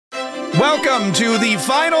Welcome to the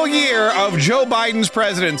final year of Joe Biden's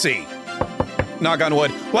presidency. Knock on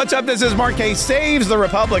wood. What's up? This is Mark K. Saves the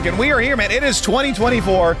Republic, and we are here, man. It is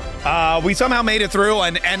 2024. We somehow made it through,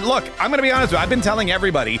 and look, I'm going to be honest with you. I've been telling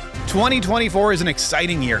everybody, 2024 is an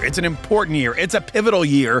exciting year. It's an important year. It's a pivotal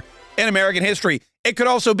year in American history. It could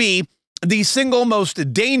also be the single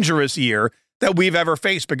most dangerous year that we've ever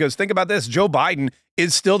faced, because think about this. Joe Biden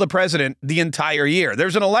is still the president the entire year.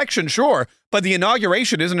 There's an election, sure, but the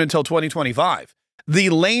inauguration isn't until 2025.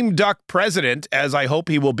 The lame duck president, as I hope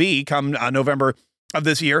he will be come November of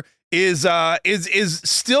this year, is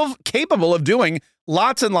still capable of doing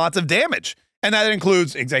lots and lots of damage. And that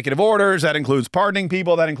includes executive orders, that includes pardoning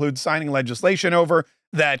people, that includes signing legislation over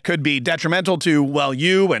that could be detrimental to, well,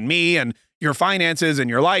 you and me and your finances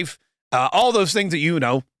and your life, all those things that you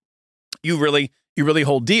really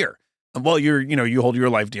hold dear. Well, you hold your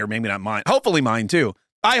life dear, maybe not mine. Hopefully mine too.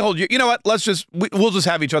 I hold you. You know what? We'll just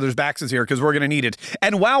have each other's backs here because we're going to need it.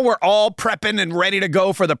 And while we're all prepping and ready to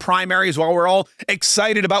go for the primaries, while we're all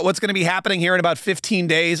excited about what's going to be happening here in about 15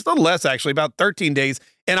 days, a little less actually, about 13 days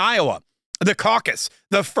in Iowa, the caucus,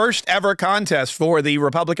 the first ever contest for the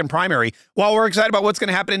Republican primary, while we're excited about what's going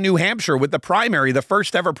to happen in New Hampshire with the primary, the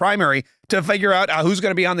first ever primary to figure out who's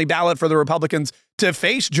going to be on the ballot for the Republicans to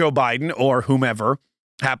face Joe Biden or whomever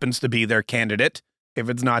happens to be their candidate. If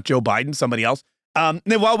it's not Joe Biden, somebody else.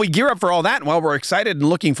 Then while we gear up for all that, and while we're excited and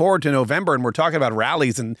looking forward to November, and we're talking about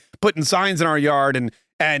rallies and putting signs in our yard and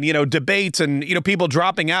debates and people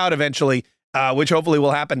dropping out eventually, which hopefully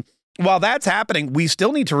will happen. While that's happening, we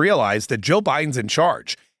still need to realize that Joe Biden's in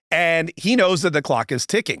charge, and he knows that the clock is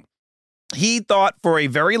ticking. He thought for a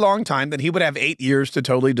very long time that he would have 8 years to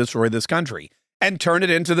totally destroy this country and turn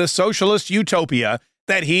it into the socialist utopia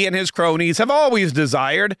that he and his cronies have always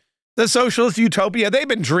desired. The socialist utopia they've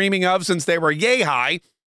been dreaming of since they were yay high.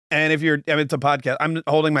 And it's a podcast. I'm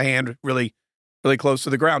holding my hand really, really close to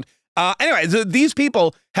the ground. Anyway, these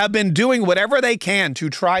people have been doing whatever they can to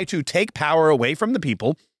try to take power away from the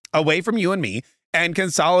people, away from you and me, and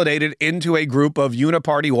consolidate it into a group of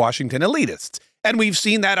uniparty Washington elitists. And we've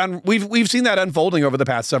seen that we've seen that unfolding over the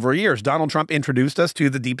past several years. Donald Trump introduced us to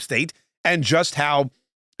the deep state and just how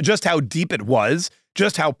deep it was,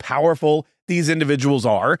 just how powerful these individuals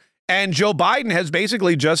are. And Joe Biden has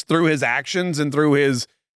basically just through his actions and through his,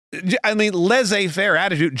 laissez-faire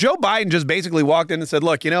attitude, Joe Biden just basically walked in and said,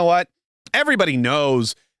 look, you know what? Everybody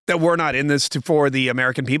knows that we're not in this for the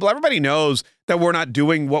American people. Everybody knows that we're not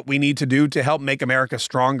doing what we need to do to help make America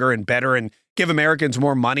stronger and better and give Americans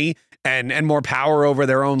more money and more power over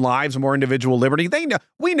their own lives, more individual liberty. They know,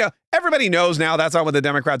 we know, everybody knows now that's not what the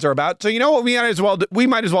Democrats are about. So you know what we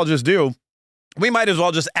might as well just do? We might as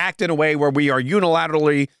well just act in a way where we are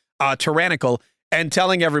unilaterally tyrannical and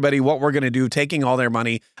telling everybody what we're going to do, taking all their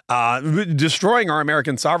money, destroying our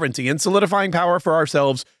American sovereignty and solidifying power for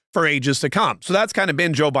ourselves for ages to come. So that's kind of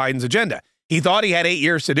been Joe Biden's agenda. He thought he had 8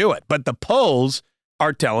 years to do it, but the polls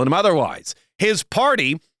are telling him otherwise. His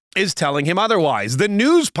party is telling him otherwise. The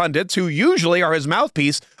news pundits, who usually are his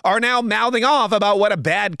mouthpiece, are now mouthing off about what a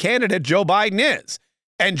bad candidate Joe Biden is.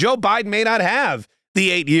 And Joe Biden may not have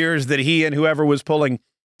the 8 years that he and whoever was pulling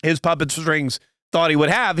his puppet strings thought he would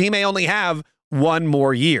have. He may only have one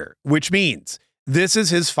more year, which means this is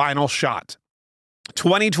his final shot.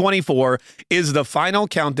 2024 is the final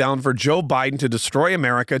countdown for Joe Biden to destroy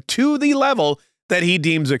America to the level that he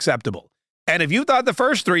deems acceptable. And if you thought the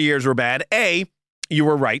first 3 years were bad, A, you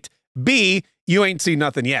were right. B, you ain't seen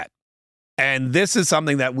nothing yet. And this is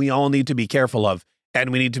something that we all need to be careful of,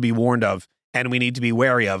 and we need to be warned of, and we need to be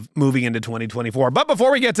wary of moving into 2024. But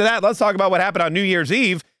before we get to that, let's talk about what happened on New Year's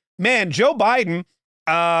Eve. Man, Joe Biden,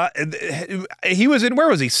 he was in, where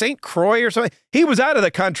was he? St. Croix or something? He was out of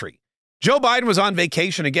the country. Joe Biden was on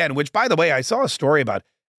vacation again, which, by the way, I saw a story about.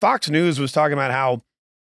 Fox News was talking about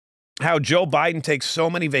how Joe Biden takes so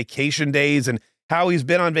many vacation days and how he's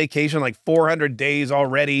been on vacation like 400 days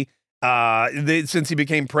already since he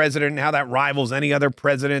became president, and how that rivals any other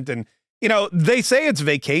president. And, they say it's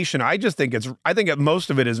vacation. I think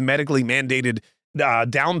most of it is medically mandated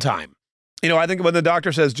downtime. I think when the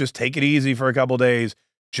doctor says, just take it easy for a couple days,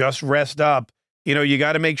 just rest up, you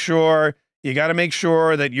got to make sure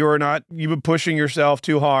that you're pushing yourself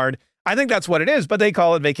too hard. I think that's what it is, but they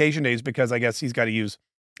call it vacation days because I guess he's got to use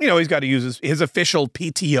his official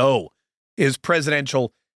PTO, his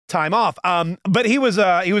presidential time off. But he was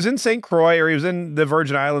in St. Croix, or he was in the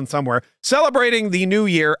Virgin Islands somewhere, celebrating the new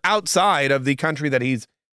year outside of the country that he's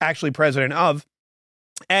actually president of.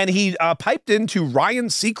 And he piped into Ryan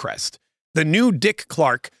Seacrest, the new Dick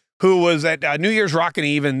Clark, who was at New Year's Rockin'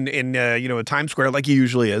 Eve in Times Square like he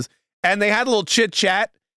usually is. And they had a little chit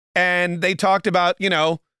chat, and they talked about,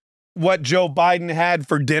 what Joe Biden had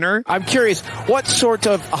for dinner. I'm curious, what sort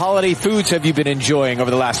of holiday foods have you been enjoying over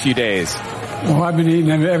the last few days? Well, I've been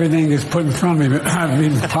eating everything that's put in front of me. I've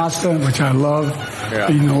been eating pasta, which I love.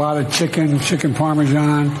 Yeah. Eating a lot of chicken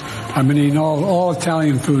Parmesan. I've been eating all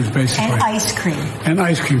Italian foods, basically. And ice cream. And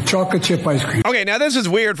ice cream, chocolate chip ice cream. Okay, now this is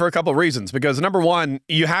weird for a couple of reasons, because number one,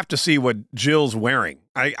 you have to see what Jill's wearing.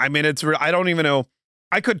 I mean, I don't even know.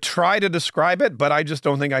 I could try to describe it, but I just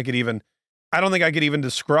don't think I could even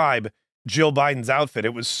describe Jill Biden's outfit.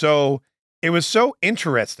 It was so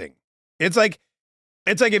interesting. It's like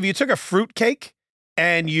if you took a fruit cake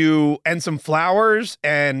and some flowers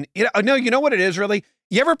and you know what it is really?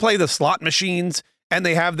 You ever play the slot machines and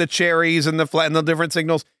they have the cherries and the different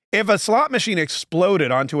signals? If a slot machine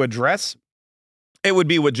exploded onto a dress, it would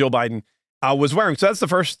be what Jill Biden was wearing. So that's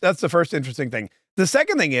the first interesting thing. The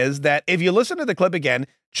second thing is that if you listen to the clip again,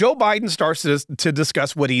 Joe Biden starts to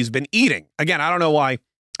discuss what he's been eating. Again, I don't know why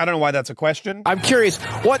that's a question. I'm curious,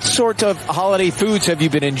 what sort of holiday foods have you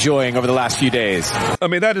been enjoying over the last few days? I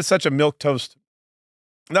mean, that is such a milquetoast.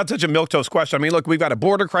 That's such a milquetoast question. I mean, look, we've got a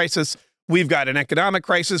border crisis. We've got an economic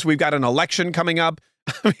crisis. We've got an election coming up.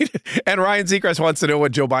 I mean, and Ryan Seacrest wants to know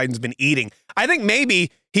what Joe Biden's been eating. I think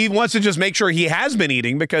maybe he wants to just make sure he has been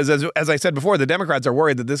eating because, as I said before, the Democrats are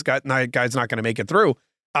worried that this guy's not going to make it through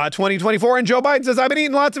 2024. And Joe Biden says, I've been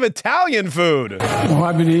eating lots of Italian food. Well,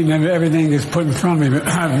 I've been eating everything that's put in front of me.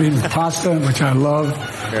 I've been eating pasta, which I love.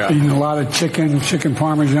 Yeah. Eating a lot of chicken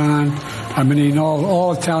Parmesan. I've been eating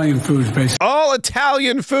all Italian foods, basically. All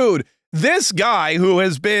Italian food. This guy who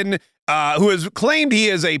has claimed he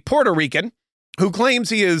is a Puerto Rican, who claims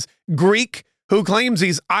he is Greek, who claims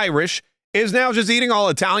he's Irish, is now just eating all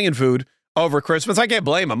Italian food over Christmas. I can't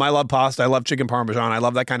blame him. I love pasta. I love chicken Parmesan. I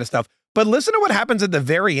love that kind of stuff. But listen to what happens at the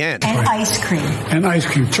very end. And ice cream. And ice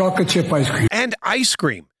cream. Chocolate chip ice cream. And ice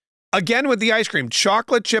cream. Again with the ice cream.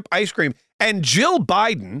 Chocolate chip ice cream. And Jill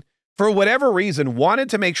Biden, for whatever reason, wanted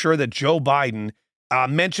to make sure that Joe Biden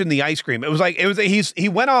mentioned the ice cream. He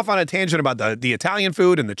went off on a tangent about the Italian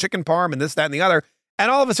food and the chicken parm and this, that, and the other. And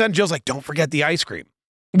all of a sudden, Jill's like, don't forget the ice cream.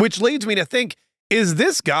 Which leads me to think, is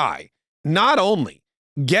this guy not only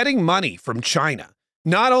getting money from China,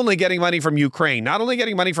 not only getting money from Ukraine, not only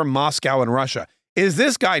getting money from Moscow and Russia, is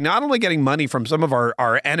this guy not only getting money from some of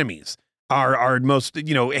our enemies, our most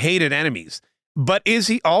hated enemies, but is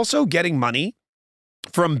he also getting money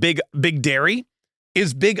from Big Dairy?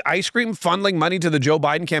 Is Big Ice Cream funneling money to the Joe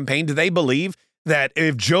Biden campaign? Do they believe that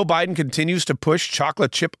if Joe Biden continues to push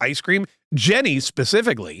chocolate chip ice cream, Jenny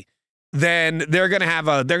specifically, then they're gonna have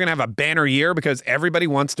a banner year because everybody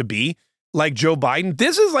wants to be like Joe Biden?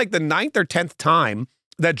 This is like the 9th or 10th time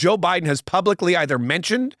that Joe Biden has publicly either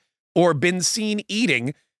mentioned or been seen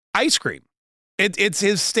eating ice cream. It's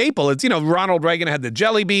his staple. It's, Ronald Reagan had the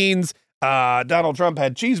jelly beans, Donald Trump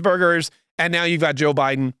had cheeseburgers, and now you've got Joe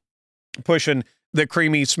Biden pushing the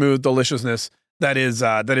creamy, smooth deliciousness that is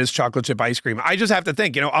chocolate chip ice cream. I just have to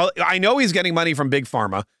think, I know he's getting money from Big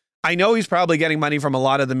Pharma. I know he's probably getting money from a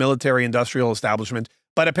lot of the military industrial establishment,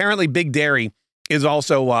 but apparently Big Dairy is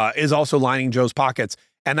also lining Joe's pockets.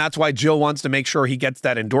 And that's why Jill wants to make sure he gets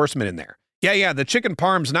that endorsement in there. Yeah, the chicken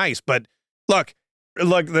parm's nice, but look,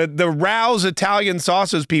 the Rouse Italian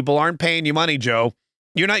sauces people aren't paying you money, Joe.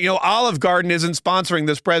 You're not, Olive Garden isn't sponsoring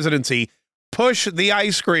this presidency. Push the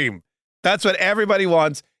ice cream. That's what everybody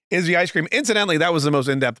wants, is the ice cream. Incidentally, that was the most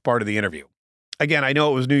in-depth part of the interview. Again, I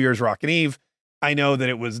know it was New Year's Rockin' Eve. I know that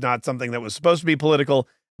it was not something that was supposed to be political,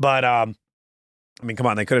 but come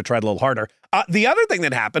on, they could have tried a little harder. The other thing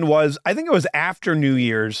that happened was, I think it was after New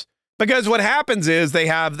Year's, because what happens is they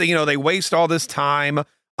have, they waste all this time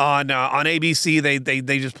on ABC.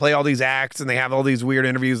 They just play all these acts and they have all these weird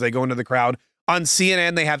interviews. They go into the crowd. On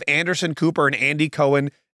CNN, they have Anderson Cooper and Andy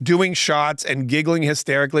Cohen doing shots and giggling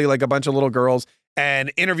hysterically like a bunch of little girls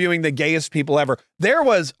and interviewing the gayest people ever. There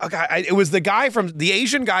was a guy, it was the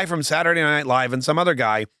Asian guy from Saturday Night Live, and some other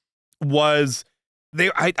guy was,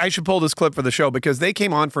 I should pull this clip for the show because they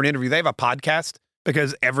came on for an interview. They have a podcast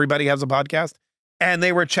because everybody has a podcast. And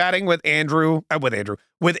they were chatting with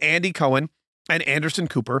Andy Cohen and Anderson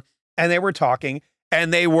Cooper, and they were talking,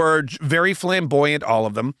 and they were very flamboyant, all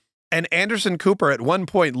of them. And Anderson Cooper at one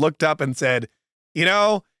point looked up and said,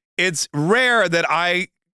 it's rare that I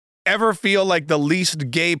ever feel like the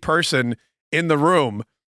least gay person in the room,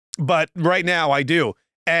 but right now I do.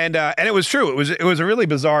 And it was true. It was a really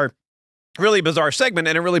bizarre segment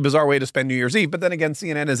and a really bizarre way to spend New Year's Eve. But then again,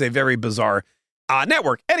 CNN is a very bizarre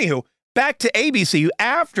network. Anywho, back to ABC.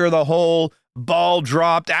 After the whole ball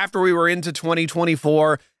dropped, after we were into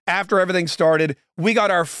 2024, after everything started, we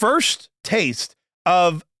got our first taste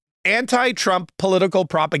of anti-Trump political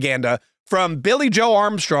propaganda from Billy Joe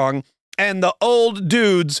Armstrong and the old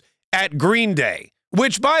dudes at Green Day,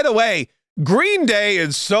 which, by the way, Green Day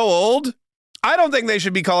is so old. I don't think they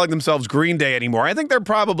should be calling themselves Green Day anymore. I think they're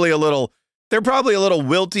probably a little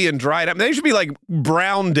wilty and dried up. They should be like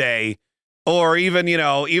Brown Day, or even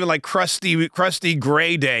like crusty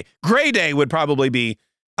Gray Day. Gray Day would probably be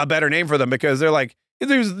a better name for them, because they're like,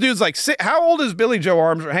 dude's like, how old is Billy Joe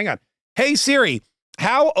Armstrong? Hang on. Hey Siri,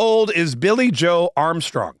 how old is Billy Joe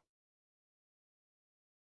Armstrong?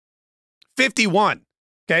 51.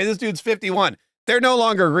 Okay, this dude's 51. They're no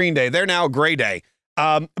longer Green Day. They're now Gray Day.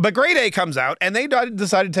 But Gray Day comes out, and they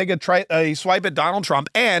decided to take a swipe at Donald Trump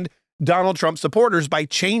and Donald Trump supporters by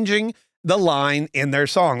changing the line in their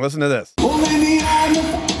song. Listen to this. Oh, maybe I'm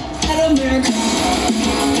an American.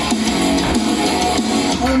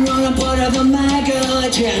 I'm running part of a MAGA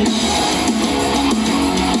agenda.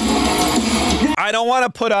 I don't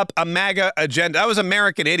want to put up a MAGA agenda. That was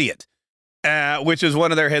American Idiot, which is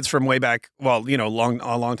one of their hits from way back, well, a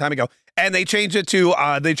long time ago. And they changed it to,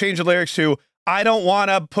 they changed the lyrics to, I don't want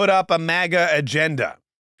to put up a MAGA agenda,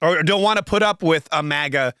 or don't want to put up with a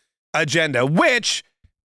MAGA agenda, which,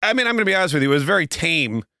 I mean, I'm going to be honest with you, it was very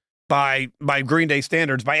tame by Green Day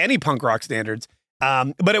standards, by any punk rock standards.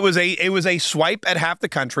 But it was a swipe at half the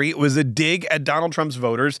country. It was a dig at Donald Trump's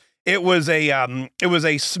voters. It was a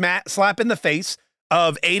slap in the face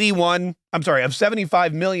of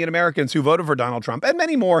 75 million Americans who voted for Donald Trump, and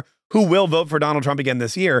many more who will vote for Donald Trump again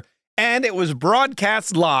this year. And it was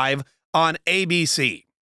broadcast live on ABC.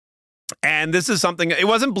 And this is something, it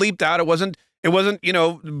wasn't bleeped out. It wasn't, they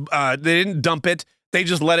didn't dump it. They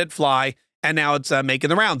just let it fly. And now it's making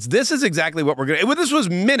the rounds. This is exactly what we're going to, this was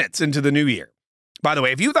minutes into the new year. By the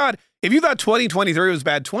way, if you thought 2023 was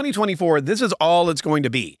bad, 2024, this is all it's going to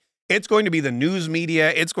be. It's going to be the news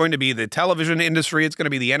media. It's going to be the television industry. It's going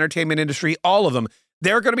to be the entertainment industry. All of them.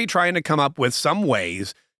 They're going to be trying to come up with some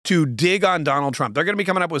ways to dig on Donald Trump. They're going to be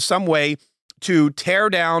coming up with some way to tear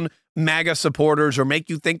down MAGA supporters, or make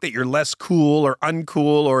you think that you're less cool or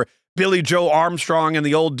uncool, or Billy Joe Armstrong and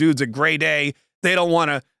the old dudes at Gray Day. They don't want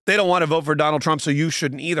to vote for Donald Trump, so you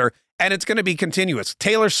shouldn't either. And it's going to be continuous.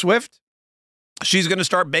 Taylor Swift, she's going to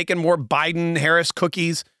start baking more Biden-Harris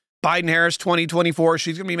cookies. Biden-Harris 2024.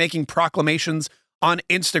 She's going to be making proclamations on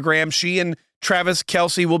Instagram. She and Travis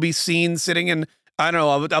Kelce will be seen sitting in, I don't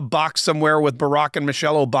know, a box somewhere with Barack and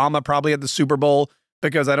Michelle Obama, probably at the Super Bowl,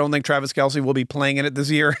 because I don't think Travis Kelce will be playing in it this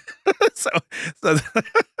year. so that's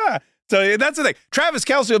the thing. Travis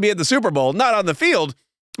Kelce will be at the Super Bowl, not on the field,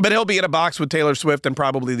 but he'll be in a box with Taylor Swift and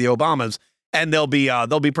probably the Obamas, and they'll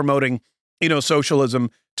be promoting,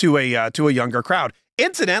 socialism to a younger crowd.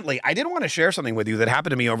 Incidentally, I did want to share something with you that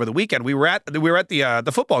happened to me over the weekend. We were at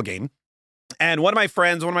the football game, and one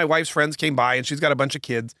of my wife's friends came by, and she's got a bunch of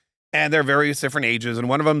kids, and they're various different ages, and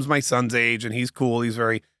one of them's my son's age, and he's cool. He's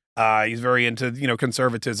very into,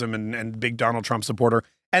 conservatism and big Donald Trump supporter.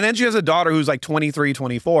 And then she has a daughter who's like 23,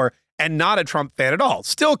 24, and not a Trump fan at all.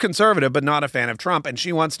 Still conservative, but not a fan of Trump. And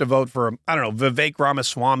she wants to vote for, I don't know, Vivek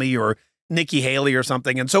Ramaswamy or Nikki Haley or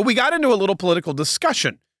something. And so we got into a little political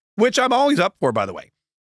discussion, which I'm always up for, by the way.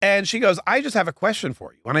 And she goes, I just have a question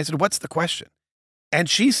for you. And I said, what's the question? And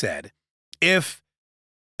she said,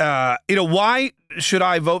 why should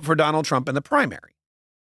I vote for Donald Trump in the primary?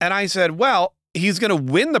 And I said, well, he's going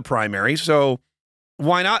to win the primary, so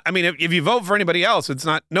why not? I mean, if you vote for anybody else, it's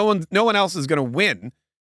not, no one else is going to win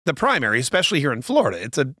the primary, especially here in Florida.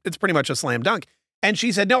 It's pretty much a slam dunk. And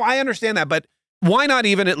she said, no, I understand that, but why not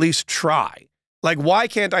even at least try? Like, why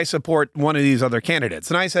can't I support one of these other candidates?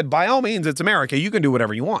 And I said, by all means, it's America. You can do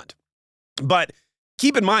whatever you want. But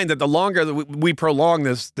keep in mind that the longer that we prolong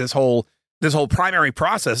this whole primary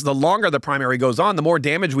process, the longer the primary goes on, the more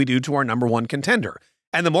damage we do to our number one contender.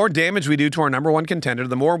 And the more damage we do to our number one contender,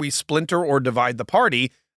 the more we splinter or divide the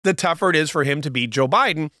party, the tougher it is for him to beat Joe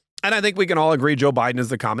Biden. And I think we can all agree Joe Biden is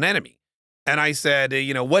the common enemy. And I said,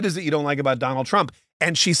 what is it you don't like about Donald Trump?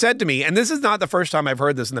 And she said to me, and this is not the first time I've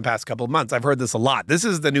heard this in the past couple of months. I've heard this a lot. This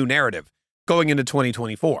is the new narrative going into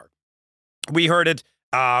 2024. We heard it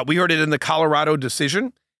in the Colorado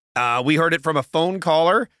decision. We heard it from a phone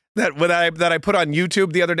caller that I put on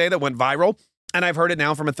YouTube the other day that went viral. And I've heard it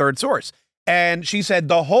now from a third source. And she said,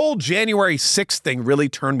 the whole January 6th thing really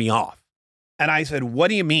turned me off. And I said, what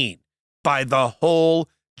do you mean by the whole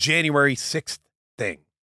January 6th thing?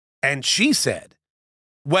 And she said,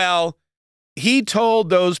 well, he told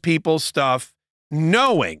those people stuff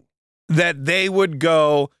knowing that they would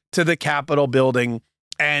go to the Capitol building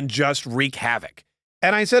and just wreak havoc.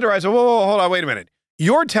 And I said to her, whoa, hold on, wait a minute.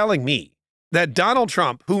 You're telling me that Donald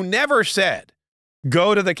Trump, who never said,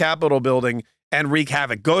 go to the Capitol building and wreak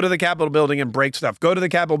havoc. Go to the Capitol building and break stuff. Go to the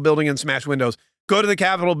Capitol building and smash windows. Go to the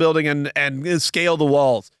Capitol building and scale the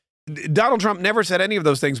walls. Donald Trump never said any of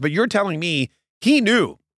those things, but you're telling me he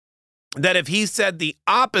knew that if he said the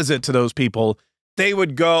opposite to those people, they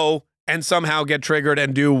would go and somehow get triggered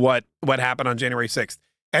and do what happened on January 6th.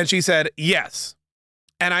 And she said, yes.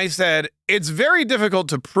 And I said, it's very difficult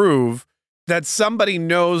to prove that somebody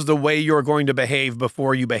knows the way you're going to behave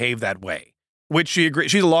before you behave that way, which she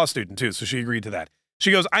agreed. She's a law student too, so she agreed to that.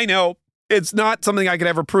 She goes, I know it's not something I could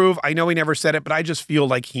ever prove. I know he never said it, but I just feel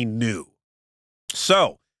like he knew.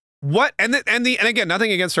 So what? And again,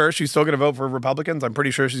 nothing against her. She's still going to vote for Republicans. I'm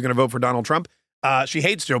pretty sure she's going to vote for Donald Trump. She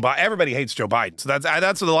hates Joe Biden. Everybody hates Joe Biden. So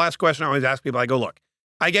that's the last question I always ask people. I go, look,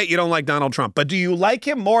 I get you don't like Donald Trump, but do you like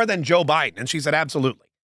him more than Joe Biden? And she said, absolutely.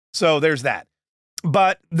 So there's that.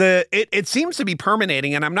 But it seems to be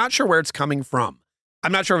permeating, and I'm not sure where it's coming from.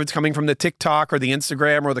 I'm not sure if it's coming from the TikTok or the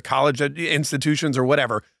Instagram or the college institutions or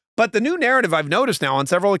whatever. But the new narrative I've noticed now on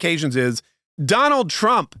several occasions is Donald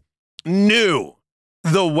Trump knew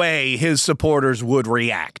the way his supporters would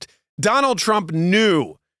react. Donald Trump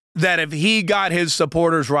knew that if he got his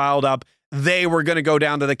supporters riled up, they were going to go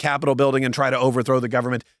down to the Capitol building and try to overthrow the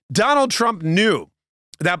government. Donald Trump knew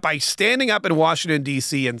that by standing up in Washington,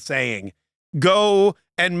 D.C. and saying, go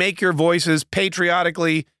and make your voices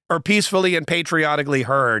patriotically or peacefully and patriotically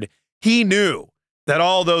heard, he knew that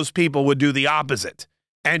all those people would do the opposite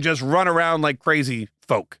and just run around like crazy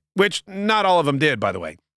folk, which not all of them did, by the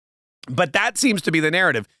way. But that seems to be the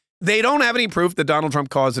narrative. They don't have any proof that Donald Trump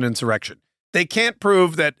caused an insurrection. They can't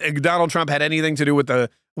prove that Donald Trump had anything to do with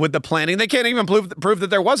the planning. They can't even prove that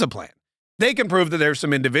there was a plan. They can prove that there's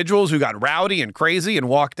some individuals who got rowdy and crazy and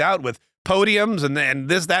walked out with podiums and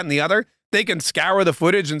this, that, and the other. They can scour the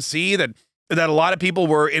footage and see that a lot of people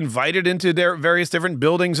were invited into their various different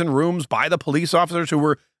buildings and rooms by the police officers who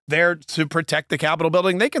were there to protect the Capitol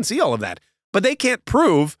building. They can see all of that, but they can't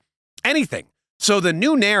prove anything. So the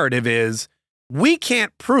new narrative is we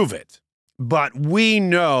can't prove it, but we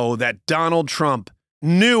know that Donald Trump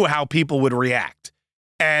knew how people would react.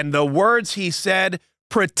 And the words he said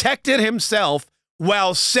protected himself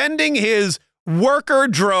while sending his worker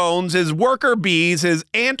drones, his worker bees, his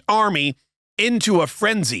ant army into a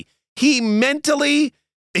frenzy. He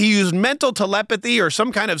used mental telepathy or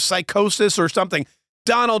some kind of psychosis or something.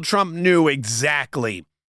 Donald Trump knew exactly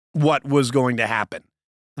what was going to happen.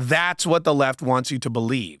 That's what the left wants you to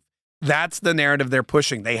believe. That's the narrative they're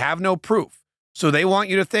pushing. They have no proof. So they want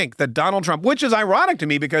you to think that Donald Trump, which is ironic to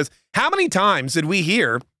me because how many times did we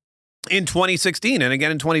hear in 2016 and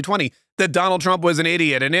again in 2020 that Donald Trump was an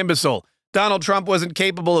idiot, an imbecile? Donald Trump wasn't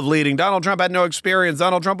capable of leading. Donald Trump had no experience.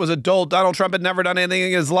 Donald Trump was adult. Donald Trump had never done anything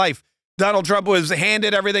in his life. Donald Trump was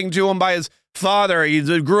handed everything to him by his father. He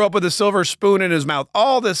grew up with a silver spoon in his mouth.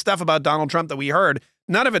 All this stuff about Donald Trump that we heard,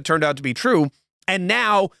 none of it turned out to be true. And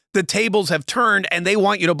now the tables have turned and they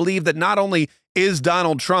want you to believe that not only is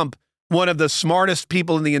Donald Trump one of the smartest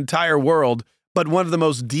people in the entire world, but one of the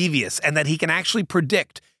most devious, and that he can actually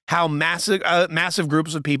predict how massive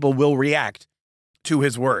groups of people will react to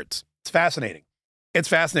his words. It's fascinating. It's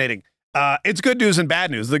fascinating. It's good news and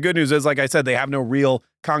bad news. The good news is, like I said, they have no real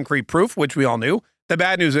concrete proof, which we all knew. The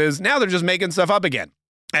bad news is now they're just making stuff up again.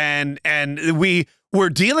 And we're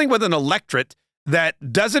dealing with an electorate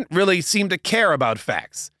that doesn't really seem to care about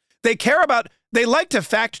facts. They like to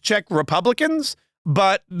fact check Republicans,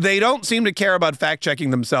 but they don't seem to care about fact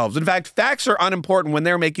checking themselves. In fact, facts are unimportant when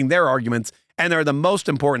they're making their arguments, and they're the most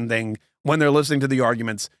important thing when they're listening to the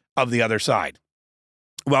arguments of the other side.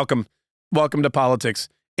 Welcome to politics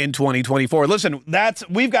in 2024. Listen,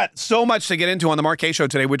 we've got so much to get into on the Mark Kaye Show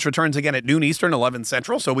today, which returns again at noon Eastern, 11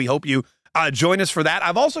 Central. So we hope you join us for that.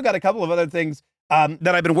 I've also got a couple of other things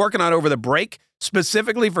that I've been working on over the break,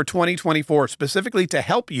 specifically for 2024, specifically to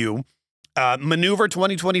help you maneuver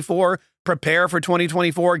 2024, prepare for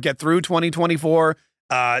 2024, get through 2024,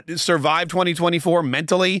 survive 2024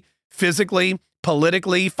 mentally, physically,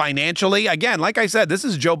 politically, financially. Again, like I said, this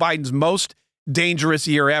is Joe Biden's most dangerous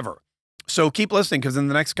year ever. So keep listening, because in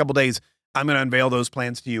the next couple days, I'm going to unveil those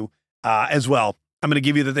plans to you as well. I'm going to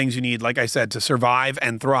give you the things you need, like I said, to survive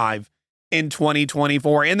and thrive in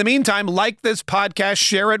 2024. In the meantime, like this podcast,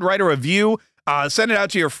 share it, write a review, send it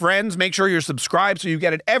out to your friends. Make sure you're subscribed so you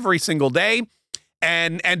get it every single day.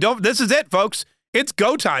 And this is it, folks. It's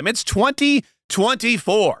go time. It's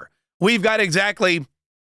 2024. We've got exactly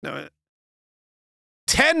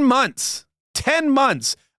 10 months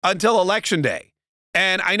until Election Day.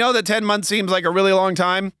 And I know that 10 months seems like a really long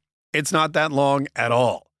time. It's not that long at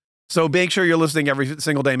all. So make sure you're listening every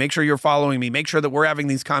single day. Make sure you're following me. Make sure that we're having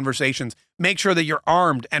these conversations. Make sure that you're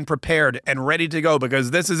armed and prepared and ready to go,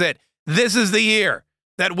 because this is it. This is the year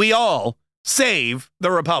that we all save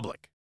the republic.